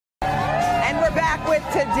We're back with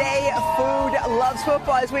Today Food Loves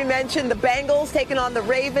Football. As we mentioned, the Bengals taking on the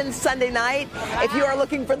Ravens Sunday night. If you are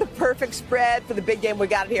looking for the perfect spread for the big game, we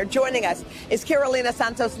got it here. Joining us is Carolina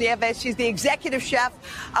Santos Nieves. She's the executive chef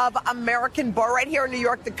of American Bar right here in New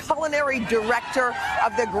York, the culinary director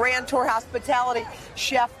of the Grand Tour Hospitality.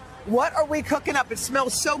 Chef, what are we cooking up? It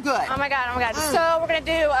smells so good. Oh my God, oh my God. So we're going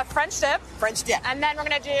to do a French dip. French dip. And then we're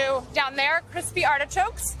going to do, down there, crispy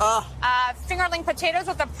artichokes. Fingerling potatoes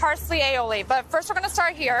with the parsley aioli. But first we're going to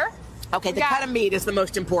start here. Okay, the cut of meat is the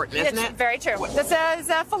most important, isn't it? Very true. This is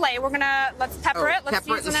a filet. We're going to, let's pepper it. Let's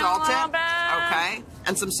pepper it and season salt it a little bit. Okay.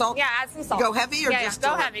 And some salt? Yeah, add some salt. Go heavy or just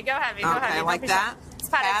go heavy, go heavy, go heavy. Okay, like that. Let's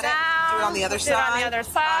pat it down. Do it on the other Do side. it on the other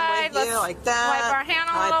side. I'm with you, like that. Wipe our hand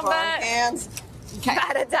a little bit. Wipe our hands. Okay.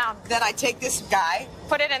 Pat it down. Then I take this guy.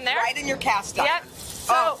 Put it in there. Right in your cast iron. Yep.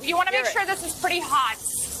 So you want to make sure this is pretty hot.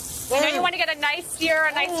 You know, you want to get a nice sear,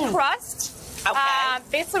 a nice crust. Okay.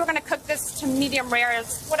 Basically, we're going to cook this to medium rare,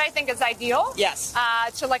 is what I think is ideal. Yes.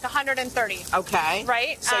 To like 130. Okay.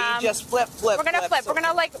 Right? So you just flip. We're going to flip. We're going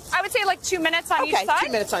to, like, I would say like 2 minutes on each side. Okay,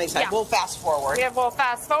 2 minutes on each side. Yeah. We'll fast forward. Yeah, we'll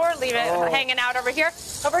fast forward, leave it hanging out over here.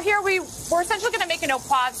 Over here, we're essentially going to make an au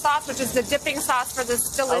poivre sauce, which is the dipping sauce for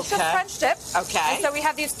this delicious French dip. Okay. And so we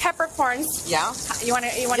have these peppercorns. Yeah. You want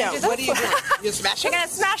to do this? What do you do? You smash them? You're going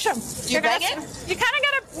to smash them. You bang it? You kind of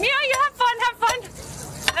got to, you have fun, have fun.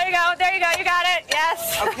 There you go, you got it,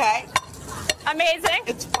 yes. Okay. Amazing.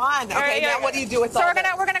 It's fun. Okay, now what do you do with all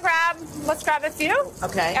we're gonna grab, let's grab a few.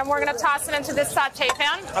 Okay. And we're gonna toss it into this saute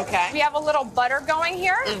pan. Okay. We have a little butter going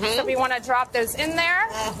here, so we want to drop those in there.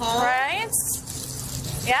 Right?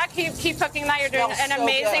 Yeah, keep cooking that. You're doing an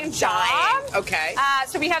amazing job. Okay.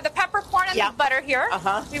 So we have the peppercorn and the butter here.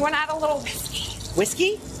 We want to add a little whiskey.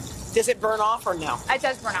 Whiskey? Does it burn off or no? It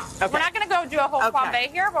does burn off. Okay. We're not going to go do a whole flambe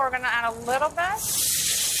here, but we're going to add a little bit.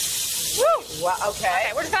 Woo! Well,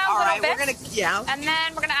 okay. We're just going to add a little bit. We're going to, And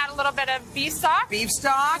then we're going to add a little bit of beef stock. Beef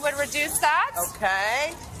stock. We would reduce that.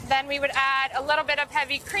 Okay. Then we would add a little bit of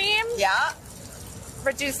heavy cream. Yeah.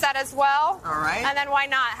 Reduce that as well. All right. And then why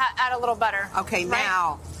not add a little butter? Okay,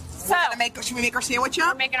 now. So, should we make our sandwich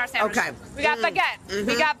up? We're making our sandwich. Okay. We got baguette.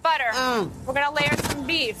 We got butter. We're going to layer some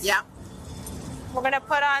beef. Yeah. We're going to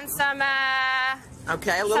put on some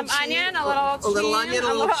okay, a little some onion, a little cheese,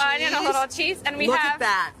 a little cheese, and we Look have at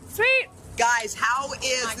that. Sweet. Guys, how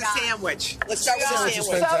is the sandwich? Let's start with the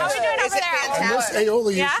sandwich. So how are we doing over there? And this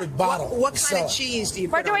aioli you should bottle. What kind of cheese do you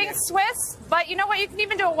put We're on doing it? Swiss, but you know what? You can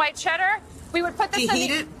even do a white cheddar. We would put this in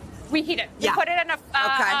heat it? We heat it. Yeah. We put it in a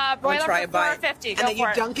broiler for 450. And then you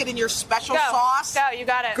dunk it in your special Go. sauce? Go, you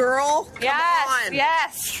got it. Girl, yes, come on.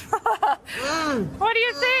 Yes. What do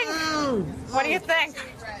you think? What do you think?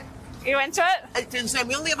 You into it? It's insane.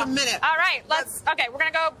 We only have a minute. All right, okay, we're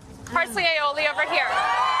going to go parsley aioli over here.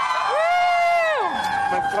 Woo! Oh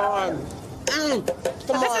my God.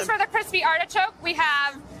 So this is for the crispy artichoke. We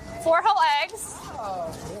have 4 whole eggs.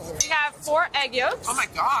 We have 4 egg yolks. Oh my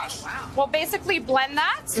gosh. Wow. We'll basically blend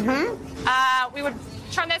that. We would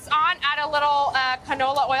turn this on, add a little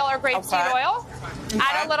canola oil or grapeseed oil.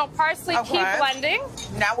 Add a little parsley, keep blending.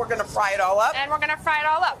 Now we're going to fry it all up? And we're going to fry it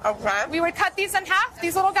all up. Okay. We would cut these in half,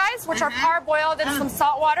 these little guys, which are parboiled in some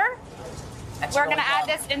salt water. We're going to add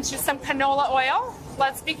this into some canola oil.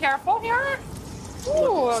 Let's be careful here.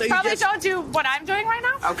 Ooh, so probably don't do what I'm doing right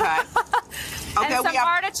now. Okay. And some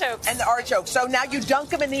artichokes. And the artichokes. So now you dunk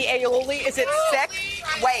them in the aioli. Is it thick?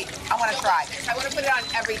 Wait, I want to try. I want to put it on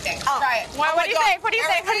everything. Try it. What do you think? What do you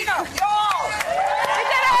think? We did it!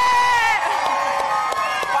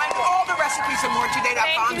 Find all the recipes and more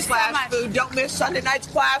today.com/food. Don't miss Sunday night's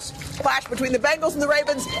clash between the Bengals and the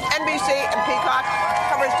Ravens. NBC and Peacock.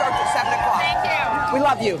 Coverage starts at 7 o'clock. Thank you. We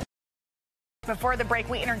love you. Before the break,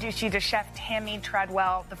 we introduced you to Chef Tammy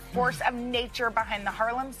Treadwell, the force of nature behind the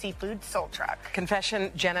Harlem Seafood Soul Truck.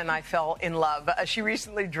 Confession, Jen and I fell in love. She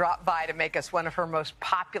recently dropped by to make us one of her most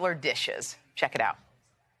popular dishes. Check it out.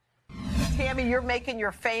 Tammy, you're making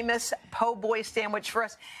your famous po' boy sandwich for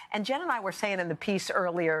us. And Jen and I were saying in the piece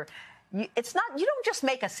earlier, you don't just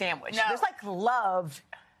make a sandwich. No. There's like love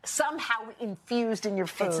somehow infused in your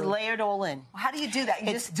food. It's layered all in. How do you do that?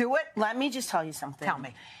 You just do it? Let me just tell you something. Tell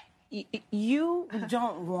me. You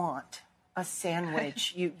don't want a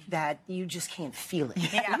sandwich that you just can't feel it.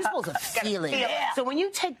 Yeah. You're supposed to feel it. Yeah. So when you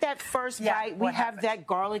take that first bite, we have that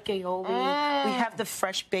garlic aioli, we have the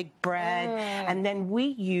fresh baked bread, and then we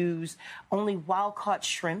use only wild-caught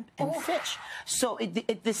shrimp and fish. So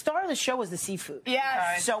the star of the show is the seafood.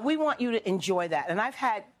 Yes. So we want you to enjoy that. And I've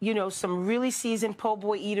had, some really seasoned po'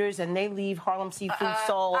 boy eaters, and they leave Harlem Seafood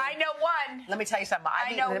Soul. I know one. Let me tell you something.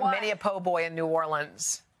 I know I've eaten one. many a po' boy in New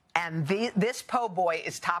Orleans. And this po' boy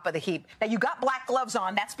is top of the heap. Now, you got black gloves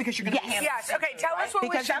on. That's because you're going to be handling Yes, okay, tell us what we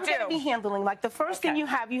should do. Because I'm going to be handling, like, the first thing you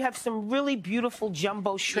have some really beautiful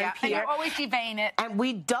jumbo shrimp here. And you always devein it. And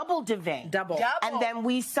we double devein. Double. And then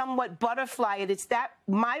we somewhat butterfly it. It's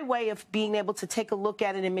my way of being able to take a look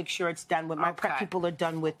at it and make sure it's done when my prep people are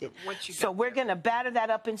done with it. So we're going to batter that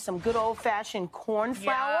up in some good old-fashioned corn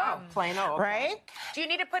flour. Plain old. Right? Do you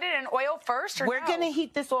need to put it in oil first, or We're going to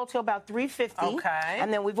heat this oil to about 350. Okay.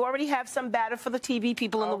 And then we've already have some batter for the TV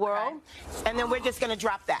people in the world. And then we're just going to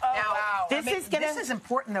drop that. This is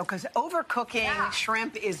important, though, because overcooking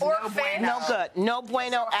shrimp is no bueno. No good. No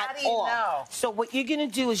bueno So how at do you all. know? So what you're going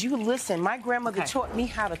to do is you listen. My grandmother taught me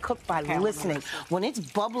how to cook by listening. When it's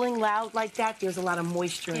bubbling loud like that, there's a lot of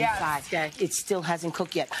moisture inside. It still hasn't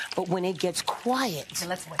cooked yet. But when it gets quiet,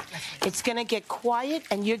 Let's wait. it's going to get quiet,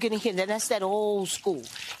 and you're going to hear that. That's that old school.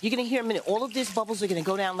 You're going to hear a minute. All of these bubbles are going to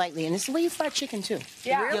go down lightly. And this is the way you fry chicken, too.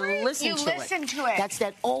 Yeah. You Really? listen You to listen to it. That's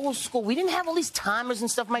that old school. We didn't have all these timers and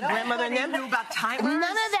stuff. My grandmother and them knew about timers. None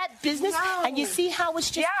of that business. No. And you see how it's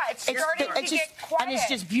just it's starting to get quiet. and it's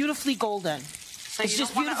just beautifully golden. So it's you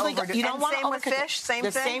just don't wanna beautifully overdo it. You don't And want to same with overcook it. fish? Same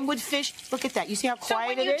the thing? same with fish. Look at that. You see how So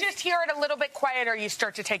quiet when you it is? just hear it a little bit quieter, you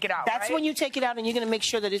start to take it out, That's right? when you take it out, and you're going to make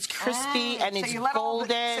sure that it's crispy and it's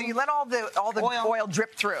golden. So you let all the oil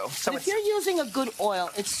drip through. So But if you're using a good oil,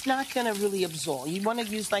 it's not going to really absorb. You want to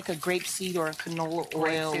use like a grapeseed or a canola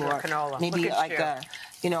oil, Grapeseed or canola. maybe Look at like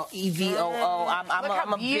you. EVOO. Look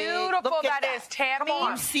how beautiful that is, Tammy. Come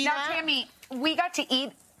on. See now, that? Tammy, we got to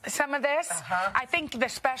eat some of this. I think the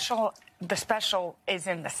special is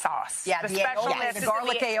in the sauce. Yeah, the the aioli, is the in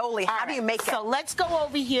garlic aioli. How do you make it? So let's go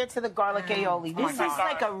over here to the garlic aioli. This is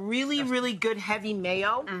like a really, really good heavy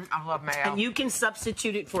mayo. I love mayo. And you can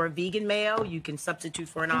substitute it for a vegan mayo. You can substitute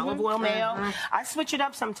for an olive oil mayo. I switch it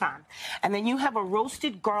up sometime. And then you have a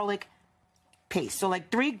roasted garlic paste. So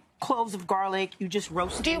like 3 cloves of garlic, you just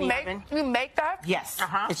roast it in the oven. You make that? Yes.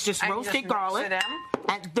 It's just And you roasted just mix garlic. it in?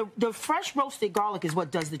 And the fresh roasted garlic is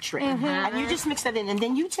what does the trick. And you just mix that in. And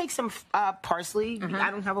then you take some parsley.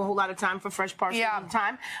 I don't have a whole lot of time for fresh parsley all the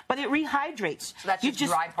time. But it rehydrates. So that's just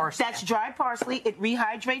dry parsley. That's dry parsley. It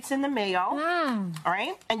rehydrates in the mayo. All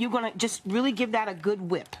right? And you're going to just really give that a good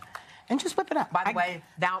whip. And just whip it up. By the way,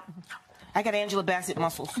 now... I got Angela Bassett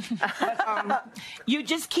muscles. But, you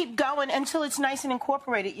just keep going until it's nice and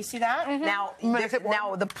incorporated. You see that? Now,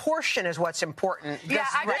 the portion is what's important. Yeah,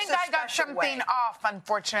 I think I got something off,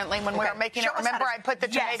 unfortunately, when we were making it. Remember, I put the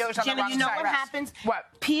tomatoes on the Jenna, wrong you know side. what happens? What?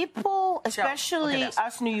 People, especially this.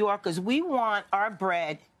 us New Yorkers, we want our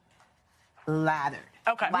bread lathered.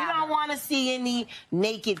 Okay. We don't want to see any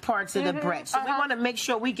naked parts of the bread. So we want to make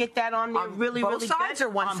sure we get that on there really, both really sides good. or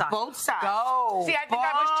one on side? both sides. Go. See, I think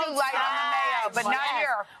I was too light on the mayo, but not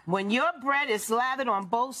here. When your bread is slathered on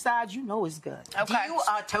both sides, you know it's good. Do you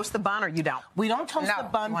toast the bun or you don't? We don't toast the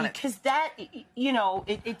bun want it. because that, you know,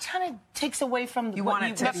 it kind of takes away from You want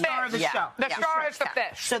it to the be- star of the yeah. show. The star is the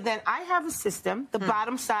fish. So then I have a system. The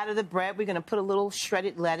bottom side of the bread, we're going to put a little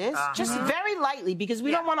shredded lettuce, just very lightly because we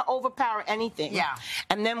don't want to overpower anything. Yeah.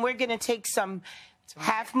 And then we're going to take some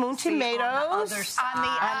half moon tomatoes on the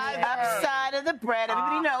up side of the bread.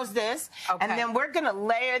 Everybody knows this. Okay. And then we're going to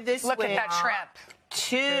layer this Look with at that shrimp.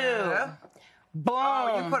 2.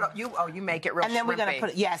 Boom. You make it real And then we're going to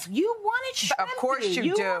put it, yes, you want it shrimp. Of course you do.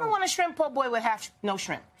 You don't want a shrimp po' boy with no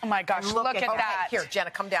shrimp. Oh, my gosh, And look at that. that. Here, Jenna,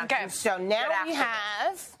 come down. Okay. So now we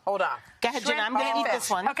have... Hold on. Go ahead, Jenna. I'm going to eat this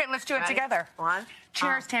one. Okay, let's do it together. One.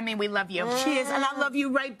 Cheers, Tammy. We love you. Cheers, and I love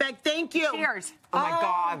you right back. Thank you. Cheers. Oh, my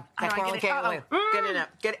God. That No, I garlic get it. aioli. Get in it.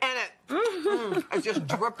 Get in it. It's just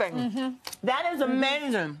dripping. That is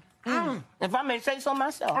amazing. If I may say so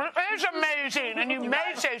myself. It is amazing, and you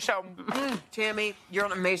may say so. Tammy, you're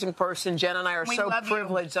an amazing person. Jen and I are We so love you.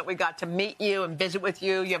 privileged that we got to meet you and visit with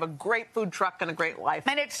you. You have a great food truck and a great life.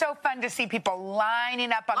 And it's so fun to see people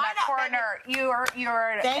lining up on Line that up, corner. You're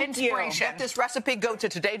an Thank you. inspiration. Get this recipe. Go to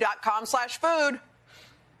today.com/food.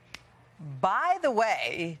 By the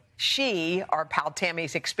way, our pal Tammy,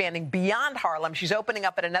 is expanding beyond Harlem. She's opening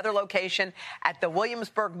up at another location at the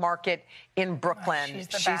Williamsburg Market in Brooklyn. she's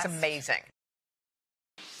the She's best. amazing.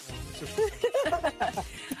 All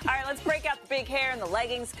right, let's break out the big hair and the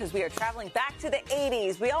leggings because we are traveling back to the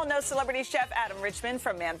 80s. We all know celebrity chef Adam Richman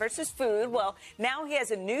from Man vs. Food. Well, now he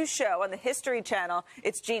has a new show on the History Channel.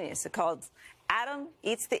 It's genius. It's called Adam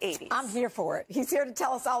Eats the 80s. I'm here for it. He's here to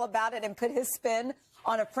tell us all about it and put his spin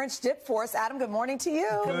on a French dip for us. Adam, good morning to you.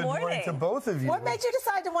 Good morning to both of you. What made you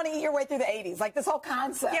decide to want to eat your way through the 80s? Like this whole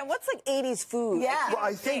concept. Yeah, what's like 80s food? Yeah. Well,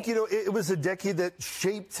 I think, you know, it was a decade that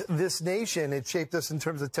shaped this nation. It shaped us in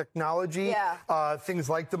terms of technology. Yeah. Things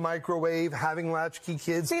like the microwave, having latchkey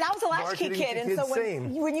kids. See, I was a latchkey kid, and so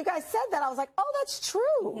when you guys said that, I was like, oh, that's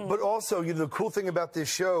true. But also, you know, the cool thing about this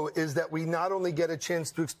show is that we not only get a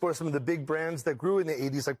chance to explore some of the big brands that grew in the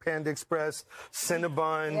 80s, like Panda Express,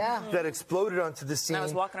 Cinnabon, that exploded onto the scene. I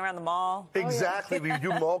was walking around the mall. Exactly. We do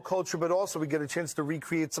mall culture, but also we get a chance to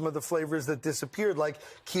recreate some of the flavors that disappeared, like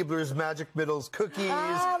Keebler's Magic Middles cookies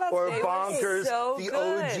or Bonkers, the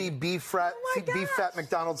OG beef fat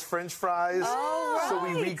McDonald's French fries. So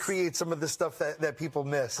we recreate some of the stuff that people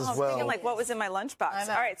miss as well. Thinking like what was in my lunchbox.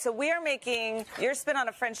 All right, so we are making your spin on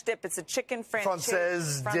a French dip. It's a chicken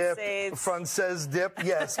Française dip.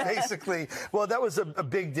 Yes, basically. Well, that was a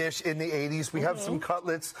big dish in the 80s. We have some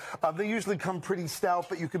cutlets. They usually come pretty stout,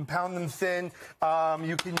 but you can pound them thin.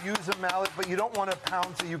 You can use a mallet, but you don't want to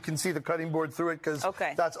pound so you can see the cutting board through it because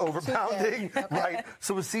that's over pounding. Right.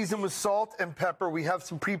 So we season with salt and pepper. We have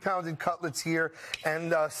some pre-pounded cutlets here,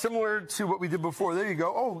 and similar to what we did before. There you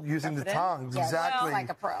go. Oh, using the tongs. Exactly. Like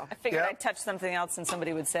a pro. I figured I'd touch something else and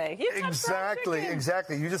somebody would say, exactly.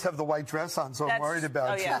 You just have the white dress on, so I'm worried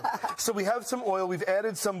about you. So we have some oil. We've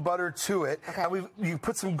added some butter to it, and you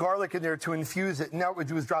put some garlic in there to infuse it. Now what we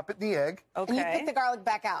do is drop it in the egg. And you take the garlic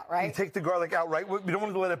back out, right? You take the garlic out, right? We don't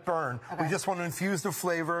want to let it burn. We just want to infuse the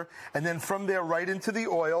flavor, and then from there right into the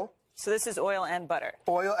oil. So this is oil and butter.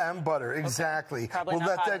 Oil and butter, exactly. Probably we'll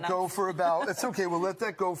let that go for about, it's okay, we'll let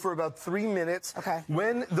that go for about 3 minutes.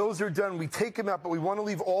 When those are done, we take them out, but we want to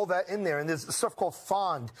leave all that in there. And there's stuff called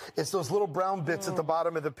fond. It's those little brown bits at the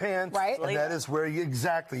bottom of the pan. Right. And that is where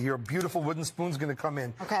your beautiful wooden spoon's going to come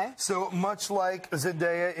in. So much like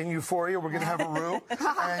Zendaya in Euphoria, we're going to have a roux.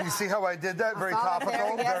 And you see how I did that? Very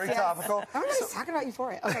topical. Very topical. Everybody's talking about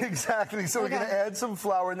Euphoria. Exactly. So we're going to add some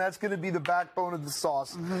flour, and that's going to be the backbone of the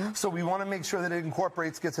sauce. So we want to make sure that it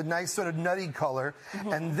incorporates, gets a nice sort of nutty color.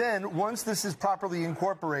 And then once this is properly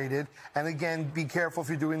incorporated, and again, be careful if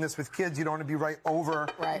you're doing this with kids, you don't want to be right over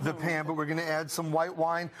the pan, but we're going to add some white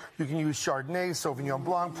wine. You can use Chardonnay, Sauvignon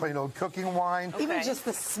Blanc, plain old cooking wine. Even just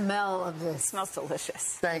the smell of this. It smells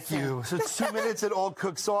delicious. Thank you. So it's 2 minutes, it all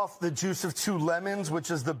cooks off. The juice of 2 lemons,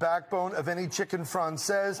 which is the backbone of any chicken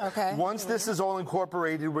Française. Once this is all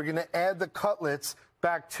incorporated, we're going to add the cutlets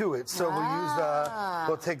back to it. So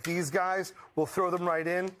we'll take these guys, we'll throw them right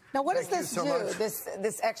in. Now, what does this do?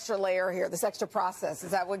 This extra layer here, this extra process, is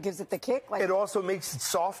that what gives it the kick? It also makes it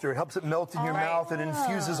softer. It helps it melt in your mouth. It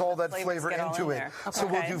infuses all that flavor into it. So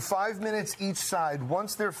we'll do 5 minutes each side.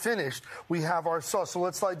 Once they're finished, we have our sauce. So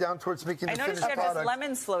let's slide down towards making the finished product. I noticed you have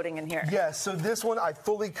lemons floating in here. Yes. So this one I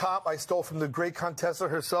fully cop. I stole from the great Contessa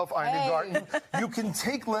herself, Ina Garten. You can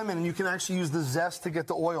take lemon and you can actually use the zest to get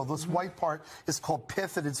the oil. This white part is called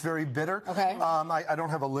pith, and it's very bitter. I don't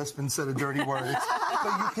have a lisp instead of dirty words.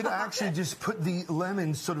 But you can actually just put the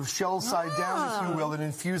lemon sort of shell side down, if you will, and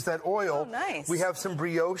infuse that oil. We have some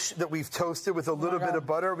brioche that we've toasted with a little bit of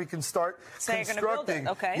butter. We can start constructing.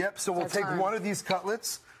 Yep, so we'll take one of these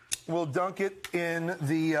cutlets. We'll dunk it in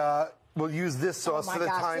the... We'll use this sauce for the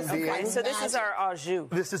time being. So this is our au jus.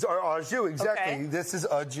 This is our au jus, exactly. This is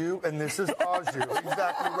au jus, and this is au jus.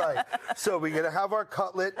 Exactly right. So we're going to have our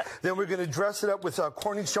cutlet. Then we're going to dress it up with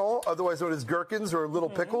cornichons, otherwise known as gherkins or little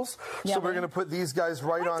pickles. So we're going to put these guys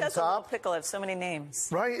right on top. A little pickle have so many names?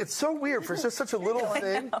 Right? It's so weird for just such a little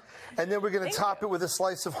thing. And then we're going to top it with a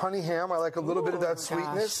slice of honey ham. I like a little bit of that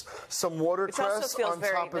sweetness. Some watercress on top of it. Which also feels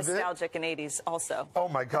very nostalgic in 80s also. Oh,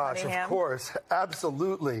 my gosh, of course.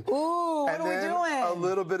 Absolutely. What are we doing? A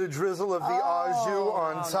little bit of drizzle of the au jus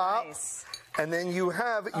on top. And then you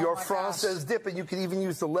have your Française dip, and you can even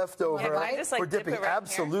use the leftover for dipping.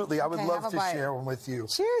 Absolutely. I would love to share one with you.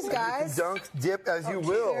 Cheers, guys. You can dunk, dip as you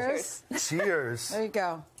will. Cheers. Cheers. There you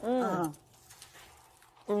go.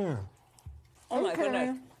 Oh, my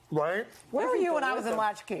goodness. Right? Where were you when I was in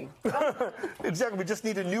Latchkey? Exactly. We just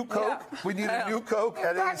need a new Coke. We need a new Coke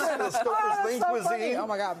at Stouffer's Lean Cuisine. Oh,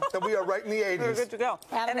 my God. And we are right in the 80s. We're good to go.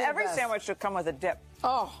 And every sandwich should come with a dip.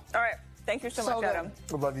 All right. Thank you so much, Adam.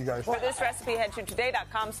 I love you guys. For this recipe, head to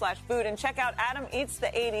today.com/food and check out Adam Eats the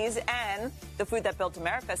 80s and The Food That Built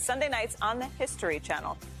America Sunday nights on the History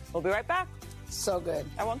Channel. We'll be right back. So good.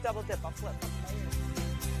 I won't double dip. I'll flip.